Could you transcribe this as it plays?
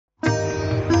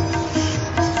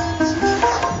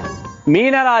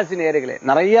மீனராசி நேயர்களே,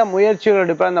 நிறைய முயற்சிகள்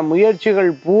எடுப்பேன். அந்த முயற்சிகள்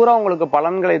பூரா உங்களுக்கு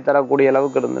பலன்களை தரக்கூடிய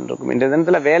அளவுக்கு இருந்துருக்கும். இந்த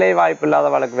தினத்துல வேலை வாய்ப்பு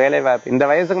இல்லாதவளுக்கு வேலை வாய்ப்பு, இந்த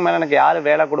வயசுக்கு மேல எனக்கு யாரு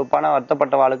வேலை கொடுப்பானா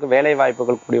வருத்தப்பட்டவாளுக்கு வேலை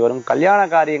வாய்ப்புகள் கூடி வரும். கல்யாண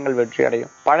காரியங்கள் வெற்றி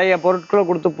அடையும். பழைய பொருட்களை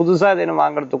கொடுத்து புதுசா ஏதேனும்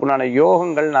வாங்குறதுக்குண்டான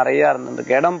யோகங்கள் நிறைய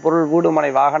இருந்துருக்கு. இடம், பொருள், வீடு,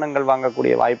 மனை, வாகனங்கள்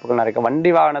வாங்கக்கூடிய வாய்ப்புகள் நிறைய.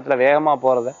 வண்டி வாகனத்துல வேகமா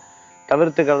போறதை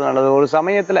தவிர்த்துக்கிறது நல்லது. ஒரு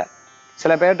சமயத்துல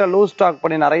சில பேர்ட்ட லூஸ் டாக்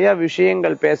பண்ணி நிறைய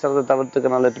விஷயங்கள் பேசுறதை தவிர்த்துக்க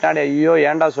நல்லது. பின்னாடி ஐயோ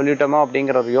ஏன்டா சொல்லிட்டோமோ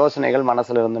அப்படிங்கிற ஒரு யோசனைகள்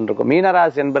மனசுல இருந்துருக்கும்.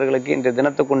 மீனராசி என்பவர்களுக்கு இன்றைய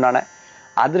தினத்துக்குண்டான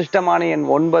அதிர்ஷ்டமான எண்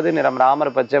 9, நிறம்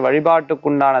ராமர் பச்சை.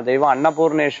 வழிபாட்டுக்குண்டான தெய்வம்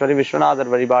அன்னபூர்ணேஸ்வரி,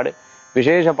 விஸ்வநாதர் வழிபாடு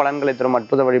விசேஷ பலன்களை தரும்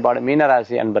அற்புத வழிபாடு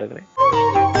மீனராசி அன்பர்களே.